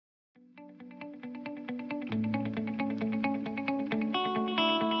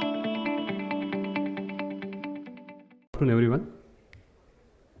afternoon, everyone.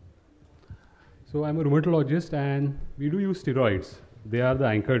 So I'm a rheumatologist, and we do use steroids. They are the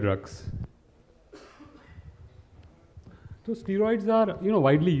anchor drugs. So steroids are,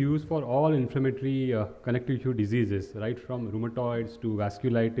 widely used for all inflammatory connective tissue diseases, right from rheumatoids to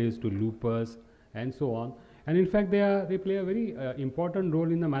vasculitis to lupus and so on. And in fact, they play a very important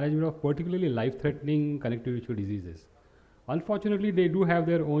role in the management of particularly life-threatening connective tissue diseases. Unfortunately, they do have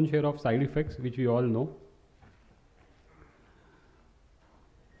their own share of side effects, which we all know.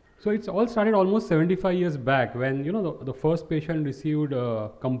 So it's all started almost 75 years back when the first patient received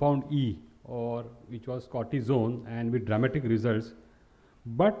compound E, or which was cortisone, and with dramatic results.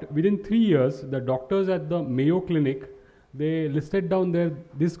 But within 3 years, the doctors at the Mayo Clinic, they listed down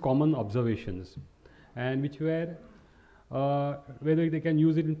these common observations, and which were whether they can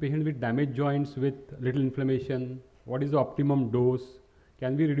use it in patients with damaged joints with little inflammation, what is the optimum dose,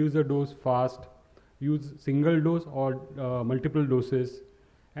 can we reduce the dose fast, use single dose or multiple doses.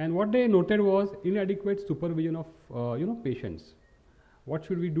 And what they noted was inadequate supervision of patients. What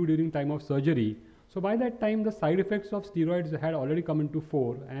should we do during time of surgery? So by that time, the side effects of steroids had already come into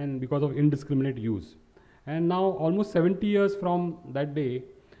fore, and because of indiscriminate use. And now, almost 70 years from that day,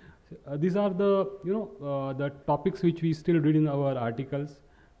 these are the topics which we still read in our articles: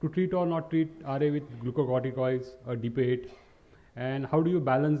 to treat or not treat RA with glucocorticoids, a debate, and how do you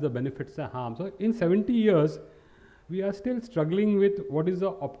balance the benefits and harms. So in 70 years, we are still struggling with what is the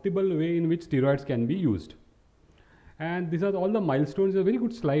optimal way in which steroids can be used. And these are all the milestones. It's a very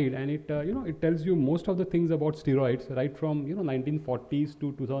good slide, and it tells you most of the things about steroids right from 1940s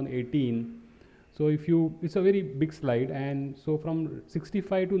to 2018. So it's a very big slide, and so from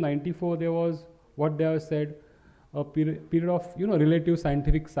 65 to 94 there was what they have said a period of relative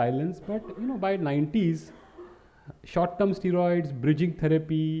scientific silence, but by 90s, short-term steroids, bridging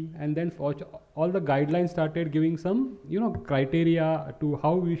therapy, and then all the guidelines started giving some criteria to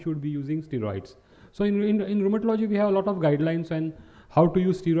how we should be using steroids. So in rheumatology, we have a lot of guidelines on how to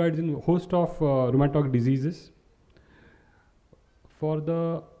use steroids in a host of rheumatoid diseases. For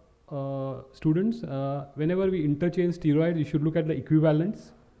the students, whenever we interchange steroids, you should look at the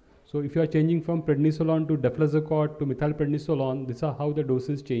equivalence. So if you are changing from prednisolone to deflazacort to methylprednisolone, these are how the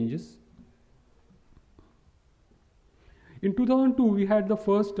doses changes. In 2002, we had the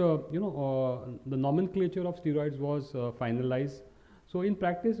first, the nomenclature of steroids was finalized. So in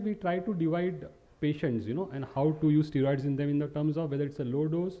practice, we try to divide patients, and how to use steroids in them in the terms of whether it's a low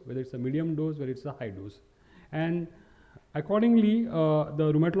dose, whether it's a medium dose, whether it's a high dose. And accordingly,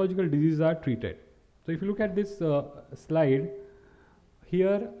 the rheumatological diseases are treated. So if you look at this slide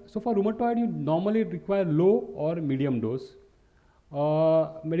here, so for rheumatoid, you normally require low or medium dose.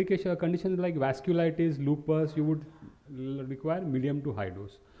 Medication conditions like vasculitis, lupus, you would require medium to high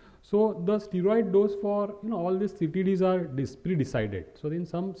dose. So the steroid dose for all these CTDs are pre-decided. So in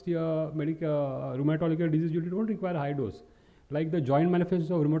some rheumatological disease, you don't require high dose. Like the joint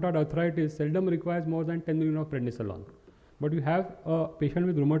manifestation of rheumatoid arthritis seldom requires more than 10 mg of prednisolone. But you have a patient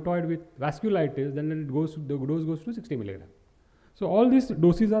with rheumatoid with vasculitis, then the dose goes to 60 mg. So all these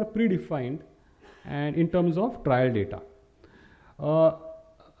doses are predefined, and in terms of trial data.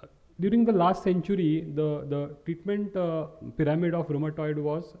 During the last century, the treatment pyramid of rheumatoid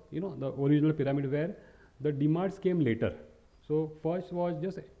was, the original pyramid where the DMARDs came later. So first was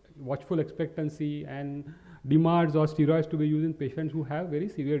just watchful expectancy and DMARDs or steroids to be used in patients who have very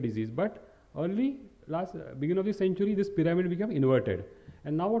severe disease. But beginning of the century, this pyramid became inverted.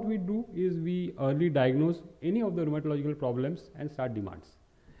 And now what we do is we early diagnose any of the rheumatological problems and start DMARDs.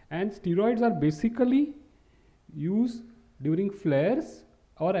 And steroids are basically used during flares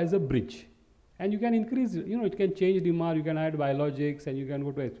or as a bridge, and you can increase, it can change DMARD, you can add biologics, and you can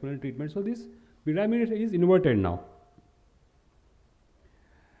go to experimental treatment. So this pyramid is inverted now.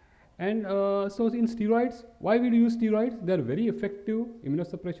 And so in steroids, why we use steroids? They are very effective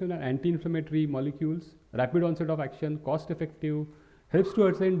immunosuppression and anti-inflammatory molecules, rapid onset of action, cost effective, helps to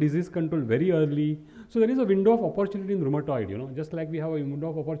attain disease control very early. So there is a window of opportunity in rheumatoid, just like we have a window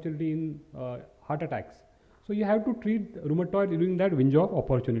of opportunity in heart attacks. So you have to treat rheumatoid during that window of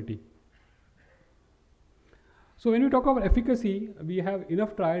opportunity. So when we talk about efficacy, we have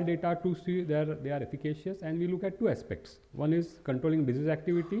enough trial data to see they are efficacious, and we look at two aspects. One is controlling disease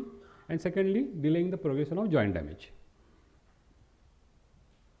activity, and secondly, delaying the progression of joint damage.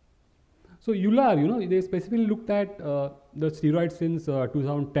 So EULAR, they specifically looked at the steroids since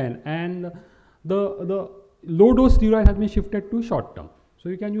 2010, and the low dose steroid has been shifted to short term. So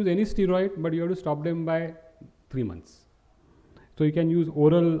you can use any steroid, but you have to stop them by 3 months. So you can use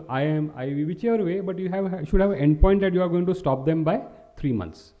oral, IM, IV, whichever way, but you should have an endpoint that you are going to stop them by 3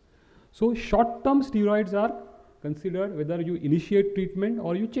 months. So short-term steroids are considered whether you initiate treatment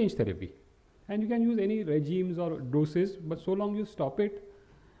or you change therapy. And you can use any regimes or doses, but so long you stop it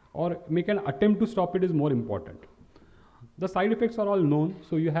or make an attempt to stop it is more important. The side effects are all known.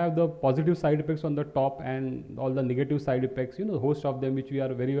 So you have the positive side effects on the top and all the negative side effects, the host of them, which we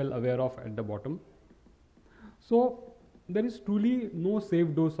are very well aware of at the bottom. So there is truly no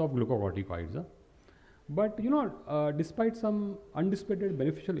safe dose of glucocorticoids. But despite some undisputed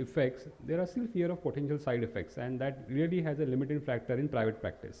beneficial effects, there are still fear of potential side effects, and that really has a limiting factor in private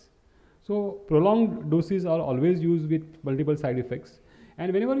practice. So prolonged doses are always used with multiple side effects.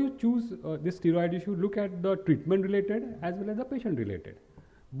 And whenever you choose this steroid, you should look at the treatment related as well as the patient related.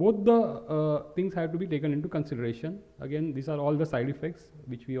 Both the things have to be taken into consideration. Again, these are all the side effects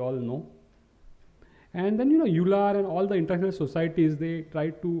which we all know. And then EULAR and all the international societies, they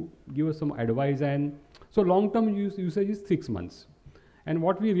try to give us some advice, and so long-term usage is 6 months. And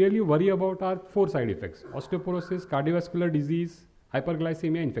what we really worry about are 4 side effects: osteoporosis, cardiovascular disease,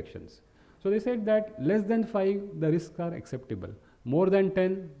 hyperglycemia, infections. So they said that less than 5, the risks are acceptable. More than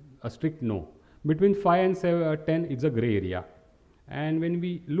 10, a strict no. Between 5 and 10, it's a gray area. And when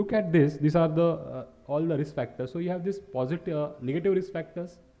we look at this, these are the all the risk factors. So you have this positive, negative risk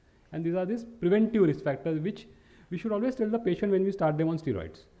factors, and these are these preventive risk factors, which we should always tell the patient when we start them on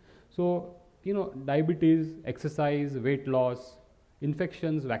steroids. So diabetes, exercise, weight loss,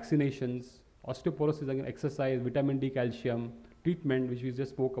 infections, vaccinations, osteoporosis, again exercise, vitamin D, calcium, treatment, which we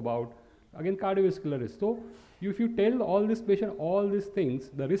just spoke about, again cardiovascular risk. So if you tell all this patient all these things,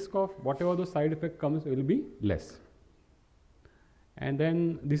 the risk of whatever the side effect comes will be less. And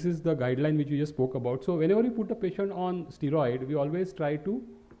then this is the guideline which we just spoke about. So whenever you put a patient on steroid, we always try to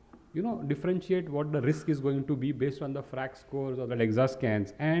differentiate what the risk is going to be based on the FRAC scores or the DEXA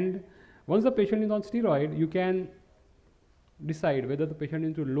scans. And once the patient is on steroid, you can decide whether the patient is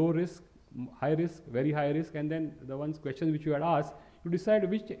into low risk, high risk, very high risk, and then the questions which you had asked, you decide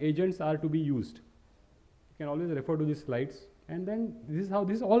which agents are to be used. You can always refer to these slides. And then this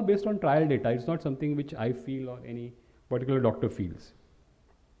is all based on trial data. It's not something which I feel or any particular doctor feels.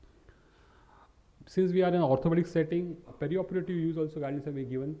 Since we are in an orthopedic setting, perioperative use also guidelines have been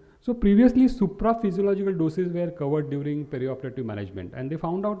given. So previously, supraphysiological doses were covered during perioperative management, and they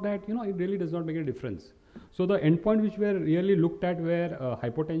found out that it really does not make a difference. So the endpoint which were really looked at were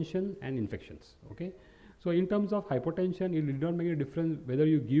hypotension and infections. Okay, so in terms of hypotension, it did not make a difference whether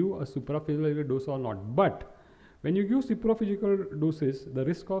you give a supraphysiological dose or not. But when you give supraphysiological doses, the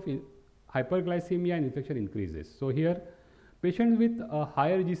risk of hyperglycemia and infection increases. So here, patients with a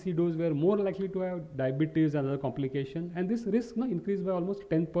higher GC dose were more likely to have diabetes and other complications, and this risk increased by almost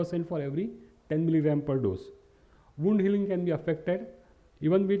 10% for every 10 milligram per dose. Wound healing can be affected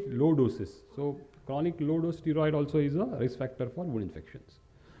even with low doses. So chronic low dose steroid also is a risk factor for wound infections.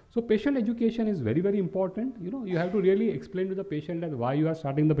 So patient education is very, very important. You have to really explain to the patient that why you are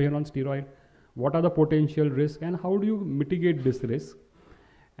starting the patient on steroid, what are the potential risks, and how do you mitigate this risk.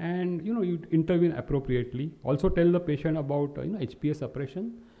 And you intervene appropriately. Also tell the patient about HPA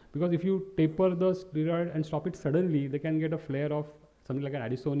suppression, because if you taper the steroid and stop it suddenly, they can get a flare of something like an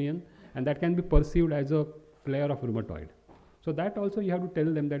Addisonian, and that can be perceived as a flare of rheumatoid. So that also you have to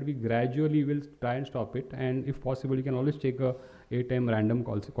tell them that we gradually will try and stop it, and if possible you can always take a 8-time random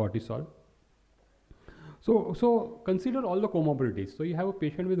cortisol. So consider all the comorbidities. So you have a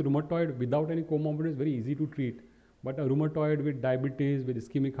patient with rheumatoid without any comorbidities, very easy to treat. But a rheumatoid with diabetes, with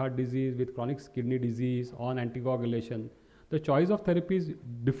ischemic heart disease, with chronic kidney disease, on anticoagulation, the choice of therapies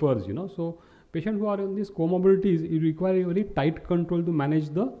differs, So patients who are on these comorbidities, you require a very tight control to manage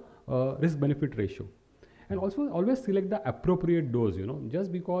the risk-benefit ratio. And also always select the appropriate dose,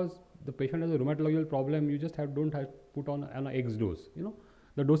 Just because the patient has a rheumatological problem, you just don't have to put on an X dose,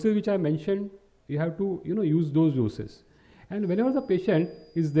 The doses which I mentioned, you have to, use those doses. And whenever the patient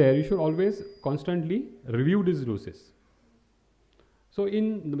is there, you should always constantly review these doses. So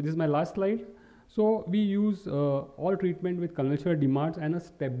this is my last slide. So we use all treatment with conventional demands and a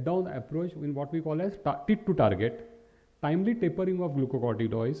step-down approach in what we call as tit to target, timely tapering of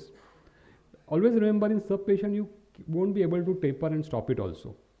glucocorticoids. Always remember, in sub-patient, you won't be able to taper and stop it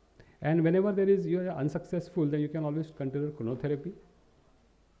also. And whenever you are unsuccessful, then you can always consider chronotherapy.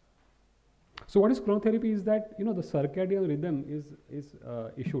 So what is chronotherapy is that, the circadian rhythm is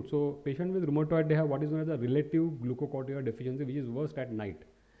issued. So patient with rheumatoid, they have what is known as a relative glucocorticoid deficiency, which is worst at night.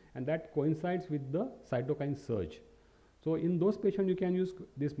 And that coincides with the cytokine surge. So in those patients, you can use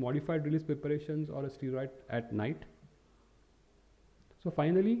this modified release preparations or a steroid at night. So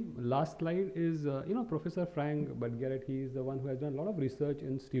finally, last slide is, Professor Frank Budgeret. He is the one who has done a lot of research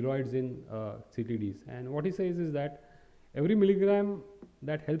in steroids in CTDs. And what he says is that every milligram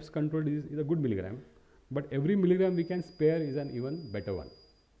that helps control disease is a good milligram, but every milligram we can spare is an even better one.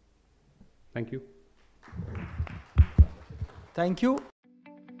 Thank you. Thank you.